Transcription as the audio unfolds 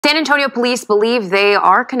San Antonio police believe they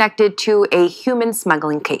are connected to a human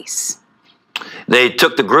smuggling case. They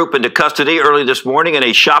took the group into custody early this morning in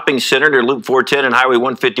a shopping center near Loop 410 and Highway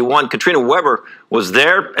 151. Katrina Weber was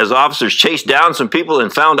there as officers chased down some people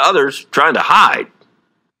and found others trying to hide.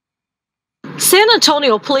 San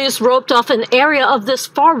Antonio police roped off an area of this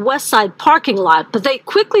far west side parking lot, but they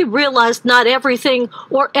quickly realized not everything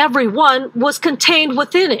or everyone was contained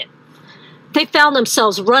within it. They found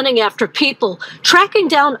themselves running after people, tracking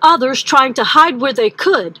down others trying to hide where they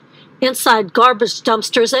could, inside garbage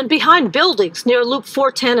dumpsters and behind buildings near Loop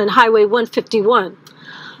 410 and Highway 151.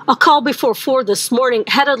 A call before 4 this morning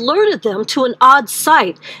had alerted them to an odd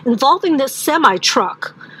sight involving this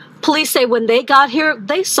semi-truck. Police say when they got here,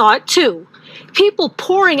 they saw it too. People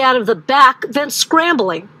pouring out of the back, then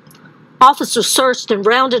scrambling. Officers searched and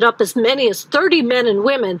rounded up as many as 30 men and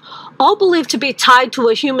women, all believed to be tied to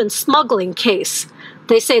a human smuggling case.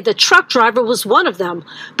 They say the truck driver was one of them,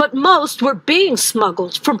 but most were being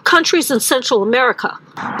smuggled from countries in Central America.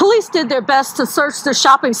 Police did their best to search the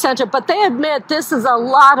shopping center, but they admit this is a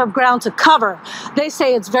lot of ground to cover. They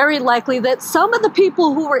say it's very likely that some of the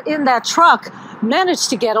people who were in that truck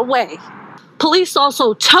managed to get away. Police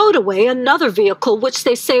also towed away another vehicle, which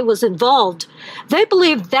they say was involved. They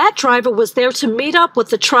believe that driver was there to meet up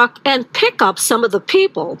with the truck and pick up some of the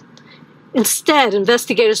people. Instead,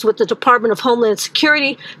 investigators with the Department of Homeland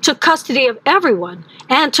Security took custody of everyone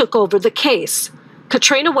and took over the case.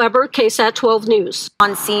 Katrina Weber, KSAT 12 News.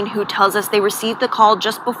 On scene, who tells us they received the call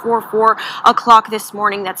just before 4 o'clock this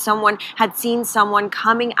morning that someone had seen someone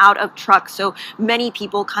coming out of trucks. So many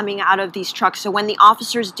people coming out of these trucks. So when the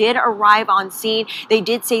officers did arrive on scene, they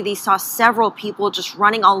did say they saw several people just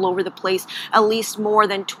running all over the place, at least more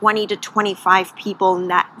than 20 to 25 people in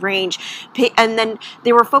that range. And then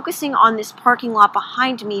they were focusing on this parking lot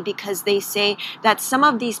behind me because they say that some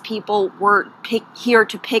of these people were here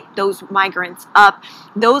to pick those migrants up.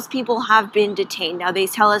 Those people have been detained. Now, they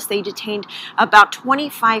tell us they detained about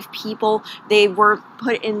 25 people. They were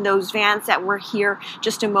put in those vans that were here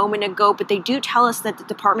just a moment ago, but they do tell us that the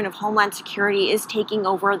Department of Homeland Security is taking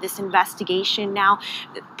over this investigation now.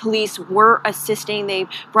 The police were assisting. They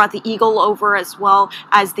brought the Eagle over as well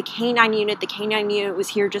as the K-9 unit. The K-9 unit was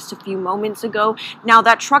here just a few moments ago. Now,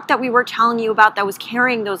 that truck that we were telling you about that was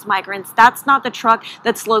carrying those migrants, that's not the truck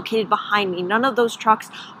that's located behind me. None of those trucks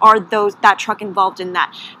are that truck involved in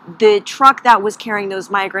that. The truck that was carrying those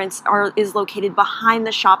migrants is located behind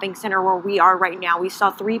the shopping center where we are right now. We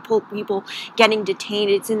saw 3 people getting detained.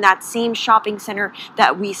 It's in that same shopping center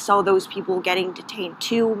that we saw those people getting detained,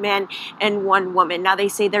 2 men and 1 woman. Now, they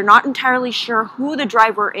say they're not entirely sure who the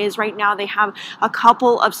driver is right now. They have a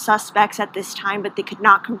couple of suspects at this time, but they could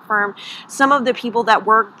not confirm. Some of the people that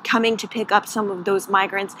were coming to pick up some of those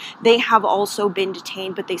migrants, they have also been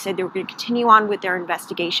detained, but they said they were going to continue on with their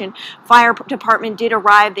investigation. Fire department did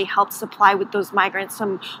arrive. They helped supply with those migrants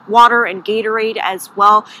some water and Gatorade as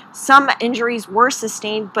well. Some injuries were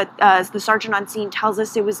sustained, but as the sergeant on scene tells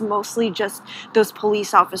us, it was mostly just those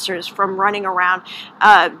police officers from running around.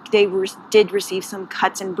 They did receive some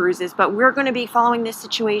cuts and bruises, but we're going to be following this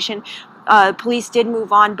situation. Police did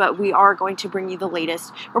move on, but we are going to bring you the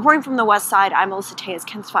latest. Reporting from the west side, I'm Melissa Tejas,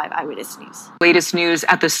 KENS 5 Eyewitness News. Latest news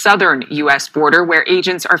at the southern U.S. border, where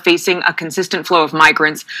agents are facing a consistent flow of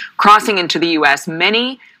migrants crossing into the U.S.,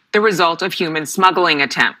 many the result of human smuggling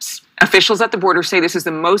attempts. Officials at the border say this is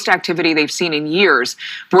the most activity they've seen in years.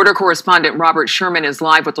 Border correspondent Robert Sherman is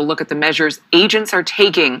live with a look at the measures agents are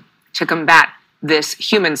taking to combat this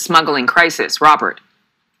human smuggling crisis. Robert.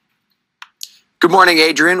 Good morning,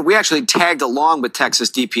 Adrian. We actually tagged along with Texas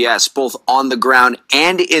DPS, both on the ground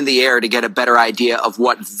and in the air, to get a better idea of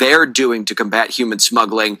what they're doing to combat human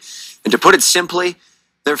smuggling. And to put it simply,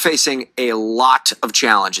 they're facing a lot of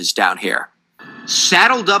challenges down here.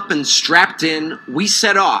 Saddled up and strapped in, we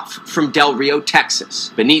set off from Del Rio, Texas.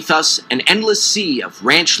 Beneath us, an endless sea of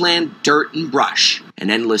ranch land, dirt, and brush. An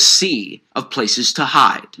endless sea of places to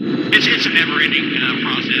hide. It's a never-ending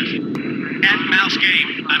process. And mouse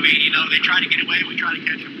game. I mean, they try to get away, we try to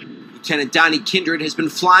catch them. Lieutenant Donnie Kindred has been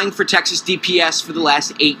flying for Texas DPS for the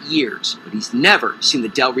last 8 years, but he's never seen the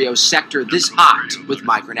Del Rio sector this hot with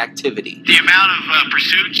migrant activity. The amount of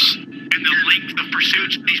pursuits and the length of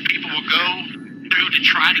pursuits these people will go through to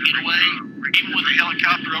try to get away, even with a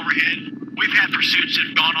helicopter overhead. We've had pursuits that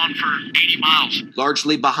have gone on for 80 miles.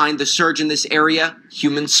 Largely behind the surge in this area,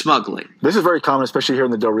 human smuggling. This is very common, especially here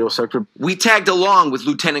in the Del Rio sector. We tagged along with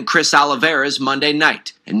Lieutenant Chris Oliveras Monday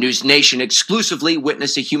night, and News Nation exclusively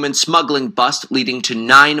witnessed a human smuggling bust leading to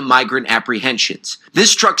 9 migrant apprehensions.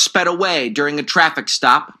 This truck sped away during a traffic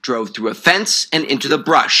stop, drove through a fence, and into the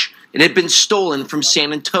brush. It had been stolen from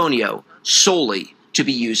San Antonio solely to to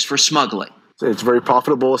be used for smuggling. It's very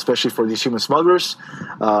profitable, especially for these human smugglers,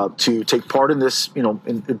 to take part in this,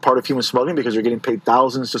 in part of human smuggling, because they're getting paid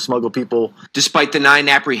thousands to smuggle people. Despite the 9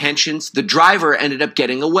 apprehensions, the driver ended up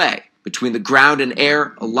getting away. Between the ground and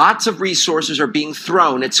air, lots of resources are being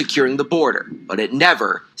thrown at securing the border, but it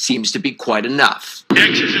never seems to be quite enough.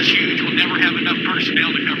 Texas is huge. We'll never have enough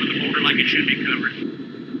personnel to cover the border like it should be covered.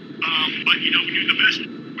 But, we do the best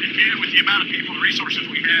we can with the amount of people and resources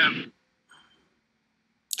we have.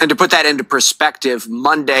 And to put that into perspective,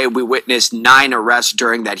 Monday we witnessed 9 arrests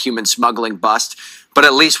during that human smuggling bust, but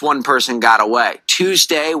at least one person got away.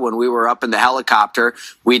 Tuesday, when we were up in the helicopter,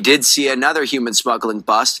 we did see another human smuggling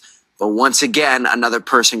bust, but once again, another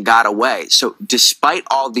person got away. So despite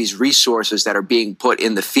all these resources that are being put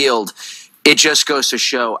in the field, it just goes to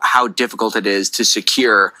show how difficult it is to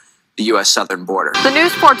secure the U.S. southern border. The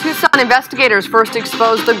News 4 Tucson investigators first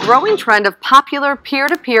exposed the growing trend of popular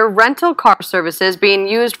peer-to-peer rental car services being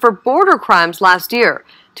used for border crimes last year.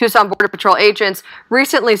 Tucson Border Patrol agents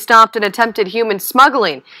recently stopped an attempted human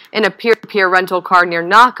smuggling in a peer-to-peer rental car near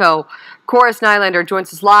Naco. Chorus Nylander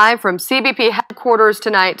joins us live from CBP headquarters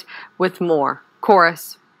tonight with more.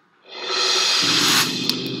 Chorus.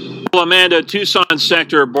 Well, Amanda, Tucson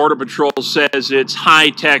Sector Border Patrol says its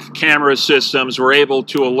high-tech camera systems were able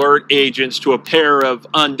to alert agents to a pair of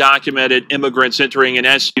undocumented immigrants entering an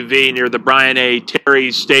SUV near the Brian A.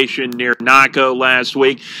 Terry station near Naco last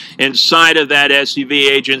week. Inside of that SUV,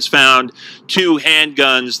 agents found 2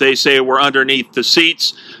 handguns they say were underneath the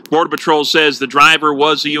seats. Border Patrol says the driver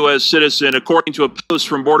was a U.S. citizen. According to a post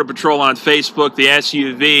from Border Patrol on Facebook, the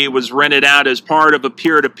SUV was rented out as part of a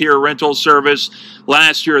peer-to-peer rental service.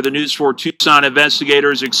 Last year, the News 4 Tucson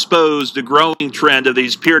investigators exposed the growing trend of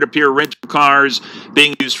these peer-to-peer rental cars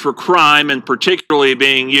being used for crime, and particularly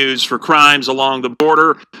being used for crimes along the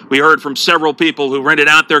border. We heard from several people who rented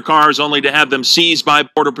out their cars only to have them seized by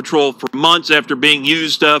Border Patrol for months after being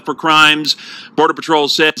used for crimes. Border Patrol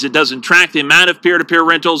says it doesn't track the amount of peer-to-peer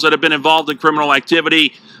rentals that have been involved in criminal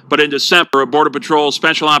activity, but in December, a Border Patrol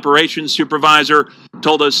Special Operations Supervisor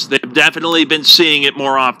told us they've definitely been seeing it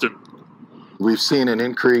more often. We've seen an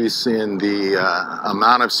increase in the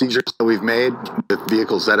amount of seizures that we've made with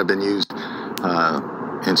vehicles that have been used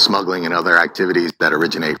in smuggling and other activities that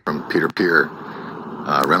originate from peer-to-peer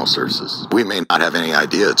rental services. We may not have any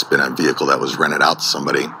idea it's been a vehicle that was rented out to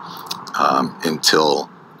somebody until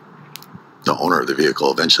the owner of the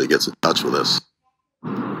vehicle eventually gets in touch with us.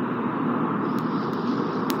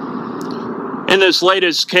 In this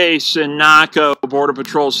latest case in Naco, Border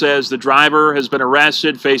Patrol says the driver has been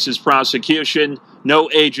arrested, faces prosecution. No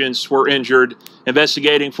agents were injured.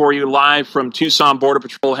 Investigating for you live from Tucson Border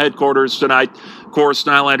Patrol headquarters tonight, Chorus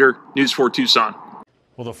Nylander, News 4 Tucson.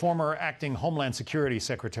 Well, the former acting Homeland Security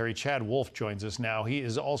Secretary Chad Wolf joins us now. He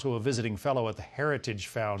is also a visiting fellow at the Heritage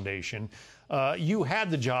Foundation. You had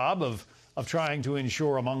the job of trying to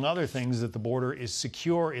ensure, among other things, that the border is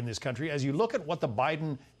secure in this country. As you look at what the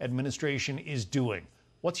Biden administration is doing,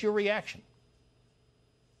 what's your reaction?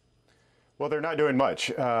 Well, they're not doing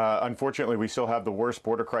much. Unfortunately, we still have the worst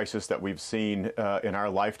border crisis that we've seen in our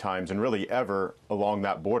lifetimes and really ever along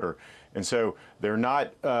that border. And so they're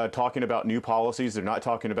not talking about new policies. They're not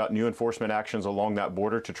talking about new enforcement actions along that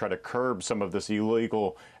border to try to curb some of this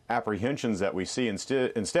illegal apprehensions that we see.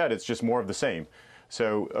 Instead, it's just more of the same.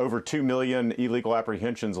 So over 2 million illegal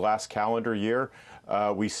apprehensions last calendar year.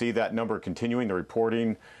 We see that number continuing. The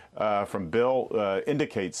reporting from Bill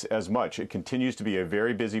indicates as much. It continues to be a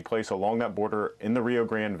very busy place along that border in the Rio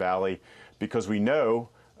Grande Valley, because we know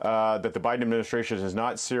that the Biden administration is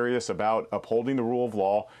not serious about upholding the rule of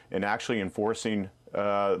law and actually enforcing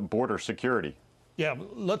border security. Yeah,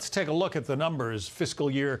 let's take a look at the numbers. Fiscal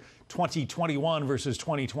year 2021 versus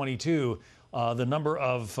 2022. The number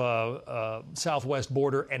of southwest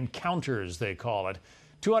border encounters, they call it,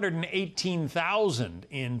 218,000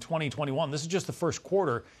 in 2021. This is just the first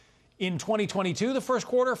quarter. In 2022, the first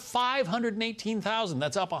quarter, 518,000.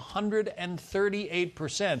 That's up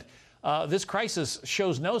 138%. This crisis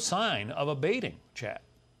shows no sign of abating, Chad.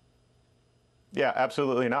 Yeah,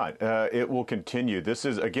 absolutely not. It will continue. This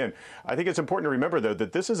is, again, I think it's important to remember, though,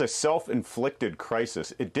 that this is a self-inflicted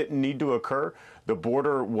crisis. It didn't need to occur. The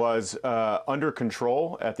border was under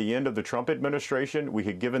control at the end of the Trump administration. We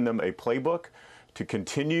had given them a playbook to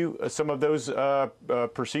continue some of those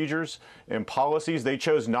procedures and policies. They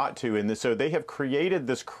chose not to. And so they have created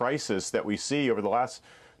this crisis that we see over the last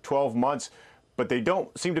 12 months, but they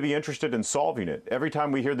don't seem to be interested in solving it. Every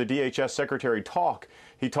time we hear the DHS secretary talk,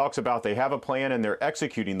 he talks about they have a plan and they're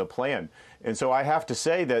executing the plan. And so I have to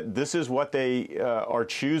say that this is what they are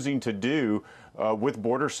choosing to do with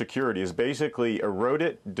border security, is basically erode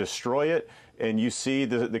it, destroy it, and you see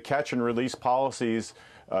the catch and release policies,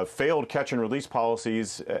 failed catch and release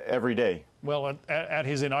policies every day. Well, at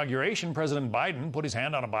his inauguration, President Biden put his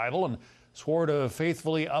hand on a Bible and swore to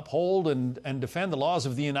faithfully uphold and defend the laws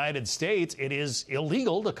of the United States. It is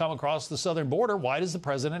illegal to come across the southern border. Why does the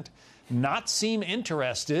president not seem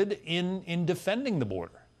interested in defending the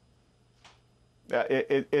border?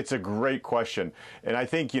 It's a great question. And I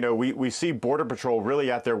think, we see Border Patrol really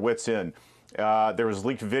at their wits' end. There was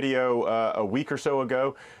leaked video a week or so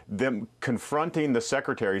ago, them confronting the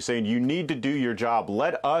secretary, saying, you need to do your job.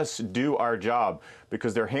 Let us do our job,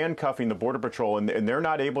 because they're handcuffing the Border Patrol, and they're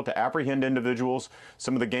not able to apprehend individuals.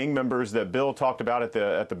 Some of the gang members that Bill talked about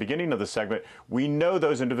at the beginning of the segment, we know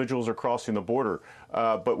those individuals are crossing the border.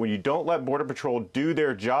 But when you don't let Border Patrol do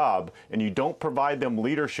their job and you don't provide them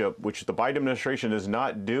leadership, which the Biden administration is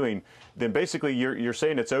not doing, then basically you're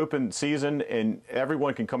saying it's open season and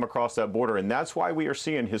everyone can come across that border. And that's why we are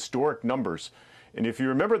seeing historic numbers. And if you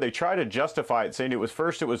remember, they try to justify it, saying it was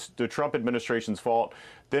the Trump administration's fault,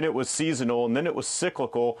 then it was seasonal, and then it was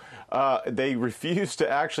cyclical. They refuse to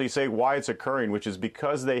actually say why it's occurring, which is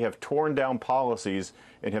because they have torn down policies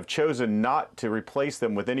and have chosen not to replace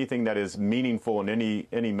them with anything that is meaningful in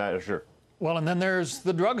any measure. Well, and then there's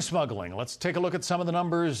the drug smuggling. Let's take a look at some of the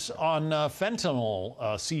numbers on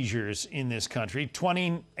fentanyl seizures in this country.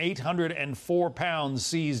 2,804 pounds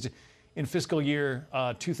seized in fiscal year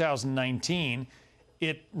 2019.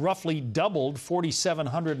 It roughly doubled,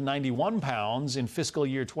 4,791 pounds in fiscal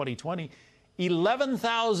year 2020,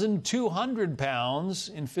 11,200 pounds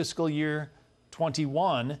in fiscal year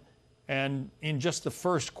 21, and in just the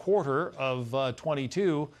first quarter of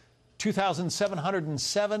 22,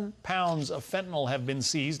 2,707 pounds of fentanyl have been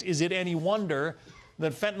seized. Is it any wonder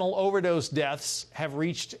that fentanyl overdose deaths have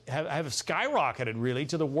skyrocketed, really,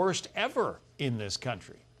 to the worst ever in this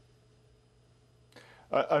country?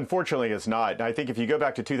 Unfortunately, it's not. And I think if you go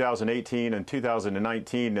back to 2018 and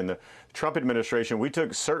 2019 in the Trump administration, we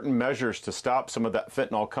took certain measures to stop some of that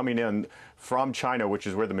fentanyl coming in from China, which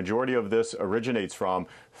is where the majority of this originates from,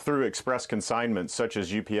 through express consignments such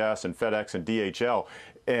as UPS and FedEx and DHL.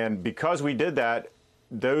 And because we did that,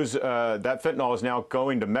 that fentanyl is now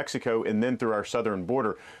going to Mexico and then through our southern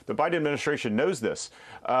border. The Biden administration knows this,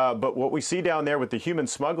 but what we see down there with the human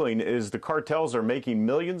smuggling is the cartels are making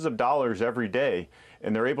millions of dollars every day,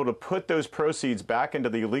 and they're able to put those proceeds back into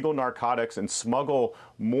the illegal narcotics and smuggle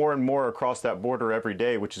more and more across that border every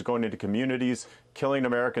day, which is going into communities, killing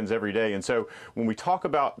Americans every day. And so when we talk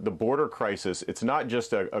about the border crisis, it's not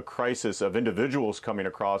just a crisis of individuals coming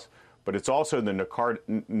across, but it's also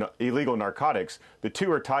the illegal narcotics. The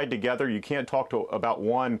two are tied together. You can't talk about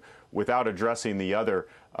one without addressing the other.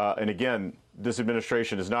 And again, this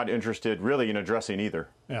administration is not interested really in addressing either.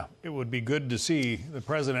 Yeah, it would be good to see the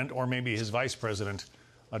president or maybe his vice president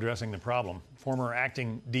addressing the problem. Former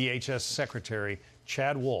acting DHS Secretary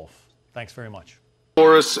Chad Wolf, thanks very much.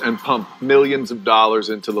 And pump millions of dollars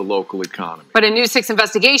into the local economy. But a News 6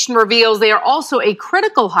 investigation reveals they are also a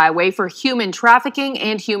critical highway for human trafficking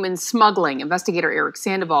and human smuggling. Investigator Eric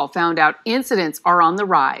Sandoval found out incidents are on the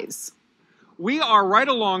rise. We are right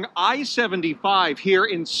along I-75 here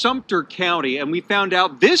in Sumter County, and we found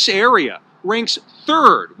out this area ranks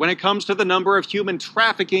third when it comes to the number of human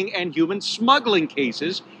trafficking and human smuggling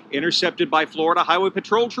cases intercepted by Florida Highway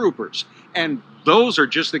Patrol troopers. And those are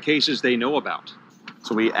just the cases they know about.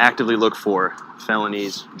 So we actively look for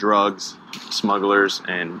felonies, drugs, smugglers,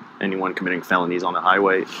 and anyone committing felonies on the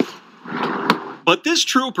highway. But this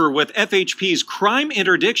trooper with FHP's Crime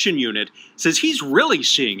Interdiction Unit says he's really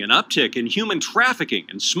seeing an uptick in human trafficking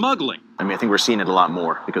and smuggling. I think we're seeing it a lot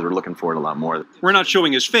more because we're looking for it a lot more. We're not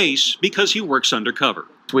showing his face because he works undercover.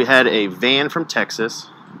 We had a van from Texas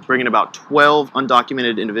bringing about 12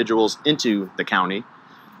 undocumented individuals into the county.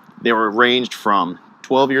 They were ranged from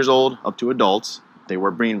 12 years old up to adults. They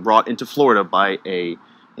were being brought into Florida by a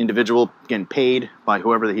individual getting paid by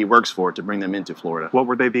whoever he works for to bring them into Florida. What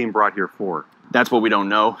were they being brought here for? That's what we don't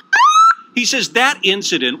know. He says that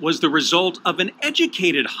incident was the result of an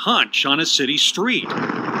educated hunch on a city street.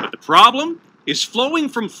 But the problem is flowing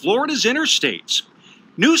from Florida's interstates.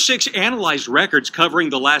 News 6 analyzed records covering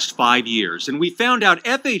the last 5 years, and we found out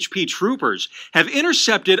FHP troopers have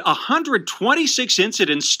intercepted 126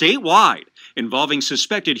 incidents statewide involving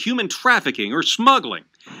suspected human trafficking or smuggling.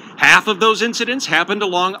 Half of those incidents happened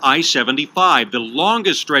along I-75, the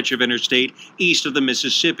longest stretch of interstate east of the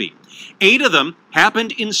Mississippi. 8 of them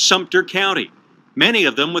happened in Sumter County, many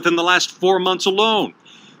of them within the last 4 months alone.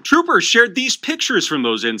 Troopers shared these pictures from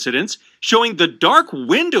those incidents showing the dark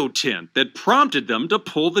window tint that prompted them to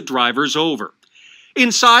pull the drivers over.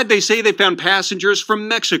 Inside, they say they found passengers from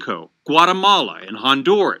Mexico, Guatemala, and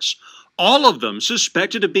Honduras, all of them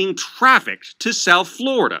suspected of being trafficked to South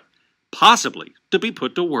Florida, possibly to be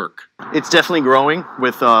put to work. It's definitely growing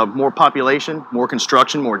with more population, more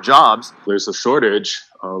construction, more jobs. There's a shortage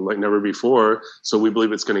like never before, so we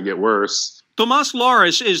believe it's going to get worse. Tomas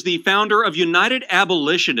Lares is the founder of United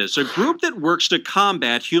Abolitionists, a group that works to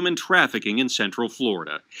combat human trafficking in Central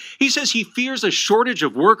Florida. He says he fears a shortage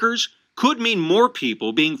of workers could mean more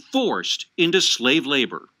people being forced into slave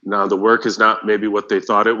labor. Now, the work is not maybe what they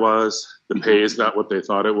thought it was. The pay is not what they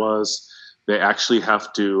thought it was. They actually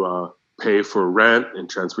have to pay for rent and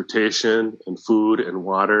transportation and food and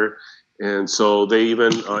water. And so they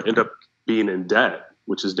even end up being in debt,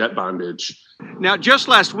 which is debt bondage. Now, just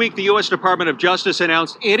last week, the U.S. Department of Justice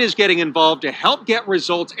announced it is getting involved to help get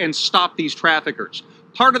results and stop these traffickers.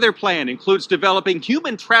 Part of their plan includes developing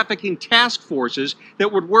human trafficking task forces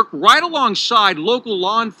that would work right alongside local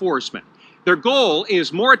law enforcement. Their goal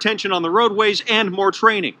is more attention on the roadways and more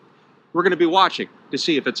training. We're going to be watching to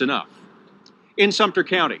see if it's enough. In Sumter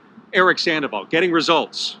County, Eric Sandoval getting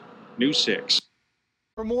results. News 6.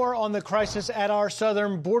 For more on the crisis at our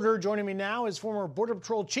southern border, joining me now is former Border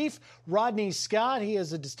Patrol Chief Rodney Scott. He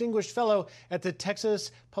is a distinguished fellow at the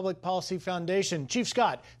Texas Public Policy Foundation. Chief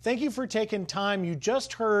Scott, thank you for taking time. You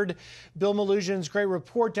just heard Bill Malusian's great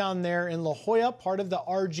report down there in La Jolla, part of the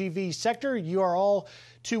RGV sector. You are all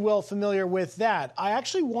too well familiar with that. I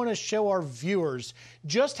actually want to show our viewers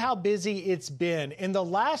just how busy it's been. In the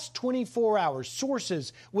last 24 hours,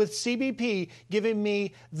 sources with CBP giving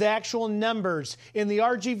me the actual numbers. In the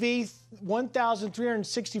RGV,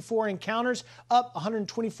 1,364 encounters, up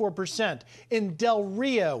 124%. In Del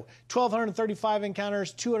Rio, 1,235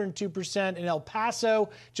 encounters, 202%. In El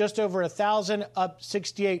Paso, just over 1,000, up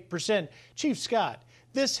 68%. Chief Scott,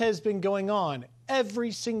 this has been going on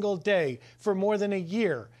every single day for more than a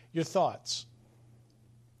year. Your thoughts?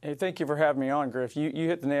 Hey, thank you for having me on, Griff. You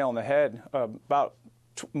hit the nail on the head. About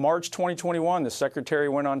March 2021, the Secretary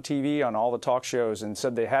went on TV on all the talk shows and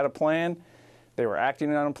said they had a plan, they were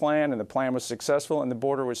acting on a plan, and the plan was successful and the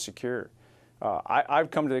border was secure.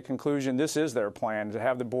 I've come to the conclusion this is their plan, to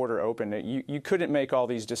have the border open. You couldn't make all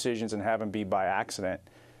these decisions and have them be by accident.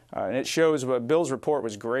 And it shows, Bill's report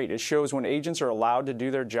was great. It shows when agents are allowed to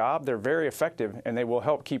do their job, they're very effective and they will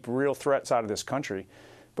help keep real threats out of this country.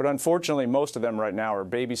 But unfortunately, most of them right now are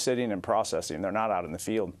babysitting and processing. They're not out in the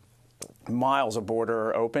field. Miles of border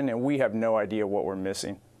are open and we have no idea what we're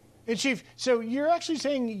missing. And Chief, so you're actually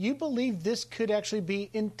saying you believe this could actually be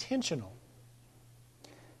intentional?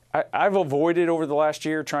 I've avoided over the last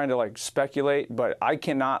year trying to speculate, but I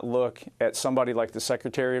cannot look at somebody like the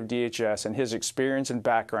Secretary of DHS and his experience and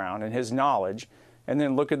background and his knowledge, and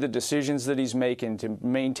then look at the decisions that he's making to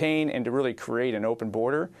maintain and to really create an open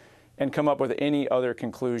border and come up with any other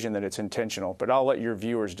conclusion that it's intentional. But I'll let your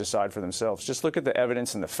viewers decide for themselves. Just look at the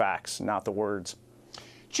evidence and the facts, not the words.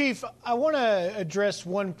 Chief, I want to address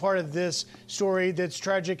one part of this story that's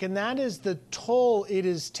tragic, and that is the toll it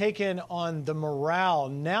has taken on the morale.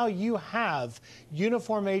 Now you have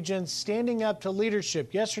uniform agents standing up to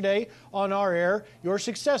leadership. Yesterday on our air, your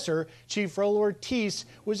successor, Chief Raul Ortiz,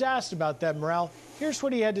 was asked about that morale. Here's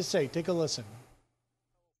what he had to say. Take a listen.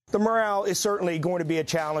 The morale is certainly going to be a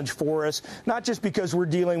challenge for us, not just because we're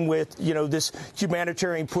dealing with, this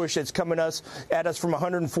humanitarian push that's coming at us from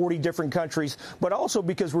 140 different countries, but also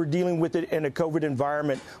because we're dealing with it in a COVID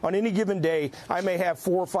environment. On any given day, I may have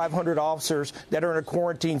 400 or 500 officers that are in a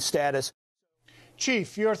quarantine status.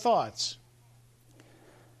 Chief, your thoughts?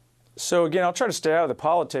 So again, I'll try to stay out of the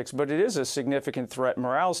politics, but it is a significant threat.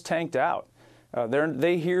 Morale's tanked out.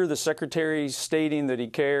 They hear the Secretary stating that he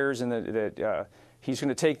cares and that he's going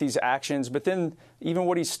to take these actions, but then even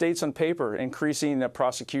what he states on paper, increasing the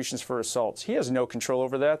prosecutions for assaults, he has no control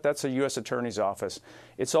over that. That's a U.S. Attorney's Office.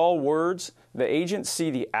 It's all words. The agents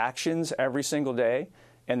see the actions every single day,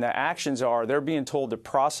 and the actions are they're being told to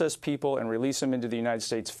process people and release them into the United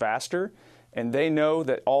States faster, and they know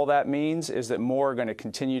that all that means is that more are going to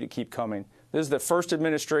continue to keep coming. This is the first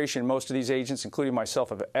administration most of these agents, including myself,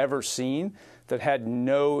 have ever seen that had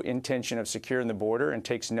no intention of securing the border and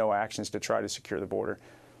takes no actions to try to secure the border.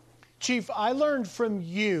 Chief, I learned from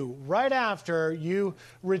you right after you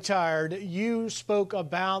retired, you spoke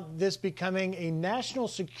about this becoming a national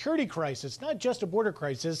security crisis, not just a border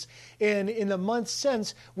crisis. And in the months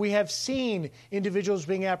since, we have seen individuals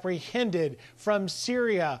being apprehended from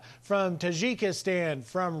Syria, from Tajikistan,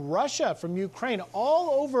 from Russia, from Ukraine,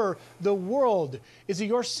 all over the world. Is it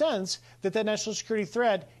your sense that that national security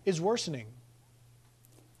threat is worsening?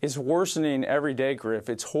 It's worsening every day, Griff.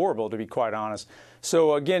 It's horrible, to be quite honest.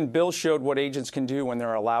 So again, Bill showed what agents can do when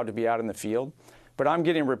they're allowed to be out in the field. But I'm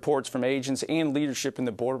getting reports from agents and leadership in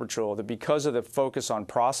the Border Patrol that because of the focus on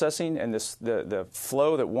processing and the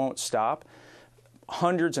flow that won't stop,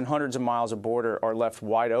 hundreds and hundreds of miles of border are left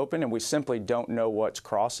wide open, and we simply don't know what's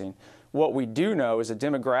crossing. What we do know is the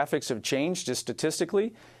demographics have changed just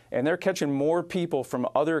statistically, and they're catching more people from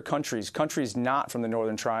other countries, countries not from the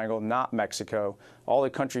Northern Triangle, not Mexico, all the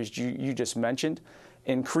countries you just mentioned,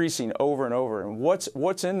 increasing over and over. And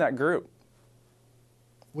what's in that group?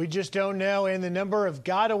 We just don't know, and the number of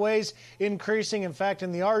gotaways increasing. In fact,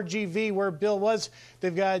 in the RGV where Bill was,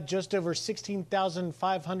 they've got just over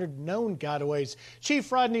 16,500 known gotaways. Chief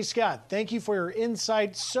Rodney Scott, thank you for your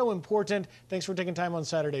insight. So important. Thanks for taking time on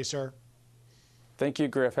Saturday, sir. Thank you,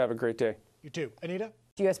 Griff. Have a great day. You too. Anita?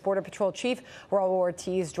 U.S. Border Patrol Chief Raul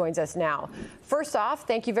Ortiz joins us now. First off,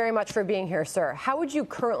 thank you very much for being here, sir. How would you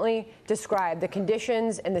currently describe the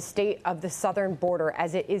conditions and the state of the southern border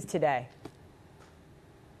as it is today?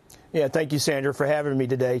 Yeah, thank you, Sandra, for having me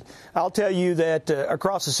today. I'll tell you that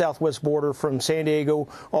across the southwest border from San Diego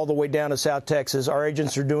all the way down to South Texas, our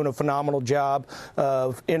agents are doing a phenomenal job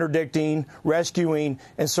of interdicting, rescuing,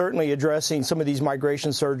 and certainly addressing some of these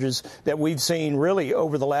migration surges that we've seen really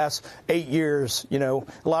over the last 8 years. You know,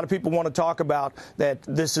 a lot of people want to talk about that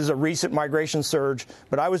this is a recent migration surge,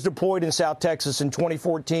 but I was deployed in South Texas in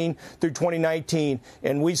 2014 through 2019,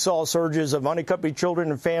 and we saw surges of unaccompanied children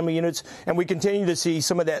and family units, and we continue to see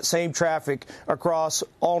some of that same traffic across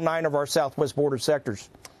all 9 of our southwest border sectors.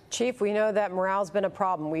 Chief, we know that morale's been a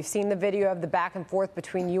problem. We've seen the video of the back and forth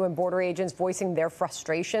between you and border agents voicing their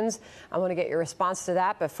frustrations. I want to get your response to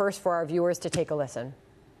that, but first for our viewers to take a listen.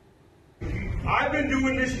 I've been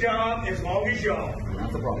doing this job as long as y'all.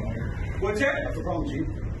 That's the problem. What's that? That's the problem, Chief.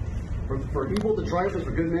 For evil to triumph is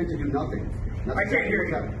for good men to do nothing. I can't hear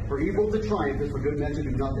you. For evil to triumph is for good men to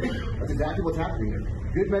do nothing. That's exactly what's happening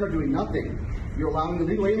here. Good men are doing nothing. You're allowing the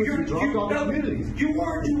legal aliens to be dropped off the communities. You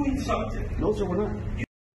are doing something. No, sir, we're not.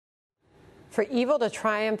 For evil to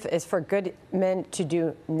triumph is for good men to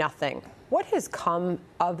do nothing. What has come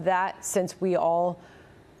of that since we all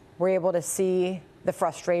were able to see the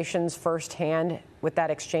frustrations firsthand with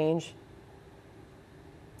that exchange?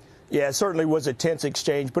 Yeah, it certainly was a tense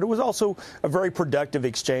exchange, but it was also a very productive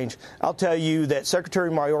exchange. I'll tell you that Secretary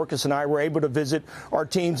Mayorkas and I were able to visit our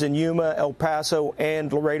teams in Yuma, El Paso,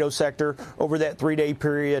 and Laredo sector over that 3-day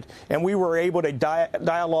period, and we were able to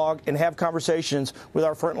dialogue and have conversations with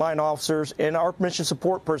our frontline officers and our mission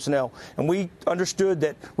support personnel. And we understood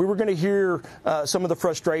that we were going to hear some of the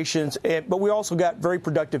frustrations, but we also got very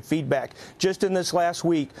productive feedback. Just in this last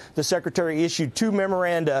week, the Secretary issued 2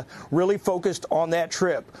 memoranda really focused on that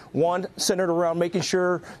trip. One centered around making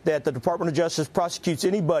sure that the Department of Justice prosecutes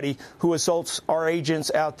anybody who assaults our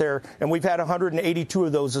agents out there, and we've had 182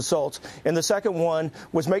 of those assaults. And the second one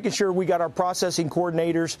was making sure we got our processing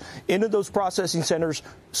coordinators into those processing centers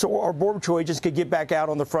so our Border Patrol agents could get back out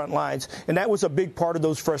on the front lines. And that was a big part of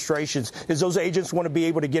those frustrations, is those agents want to be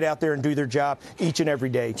able to get out there and do their job each and every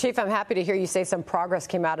day. Chief, I'm happy to hear you say some progress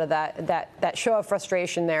came out of that show of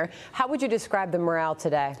frustration there. How would you describe the morale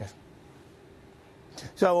today? Yes.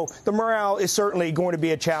 So the morale is certainly going to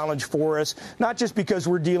be a challenge for us, not just because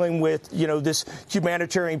we're dealing with, this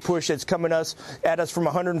humanitarian push that's coming at us from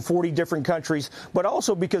 140 different countries, but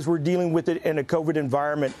also because we're dealing with it in a COVID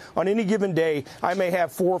environment. On any given day, I may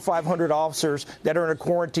have 400 or 500 officers that are in a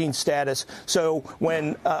quarantine status. So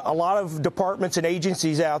when a lot of departments and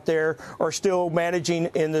agencies out there are still managing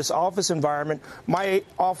in this office environment, my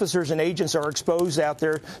officers and agents are exposed out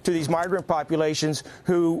there to these migrant populations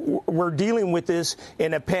who were dealing with this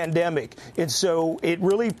in a pandemic. And so it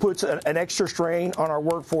really puts an extra strain on our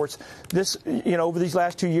workforce. This, over these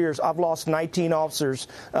last 2 years, I've lost 19 officers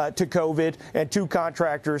to COVID and 2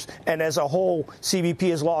 contractors. And as a whole,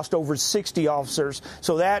 CBP has lost over 60 officers.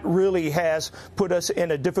 So that really has put us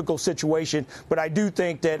in a difficult situation. But I do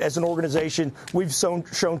think that as an organization, we've shown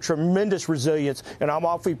tremendous resilience, and I'm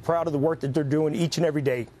awfully proud of the work that they're doing each and every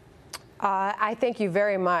day. I thank you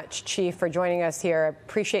very much, Chief, for joining us here.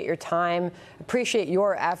 Appreciate your time. Appreciate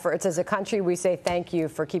your efforts. As a country, we say thank you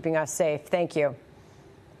for keeping us safe. Thank you.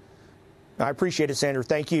 I appreciate it, Sandra.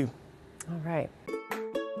 Thank you. All right.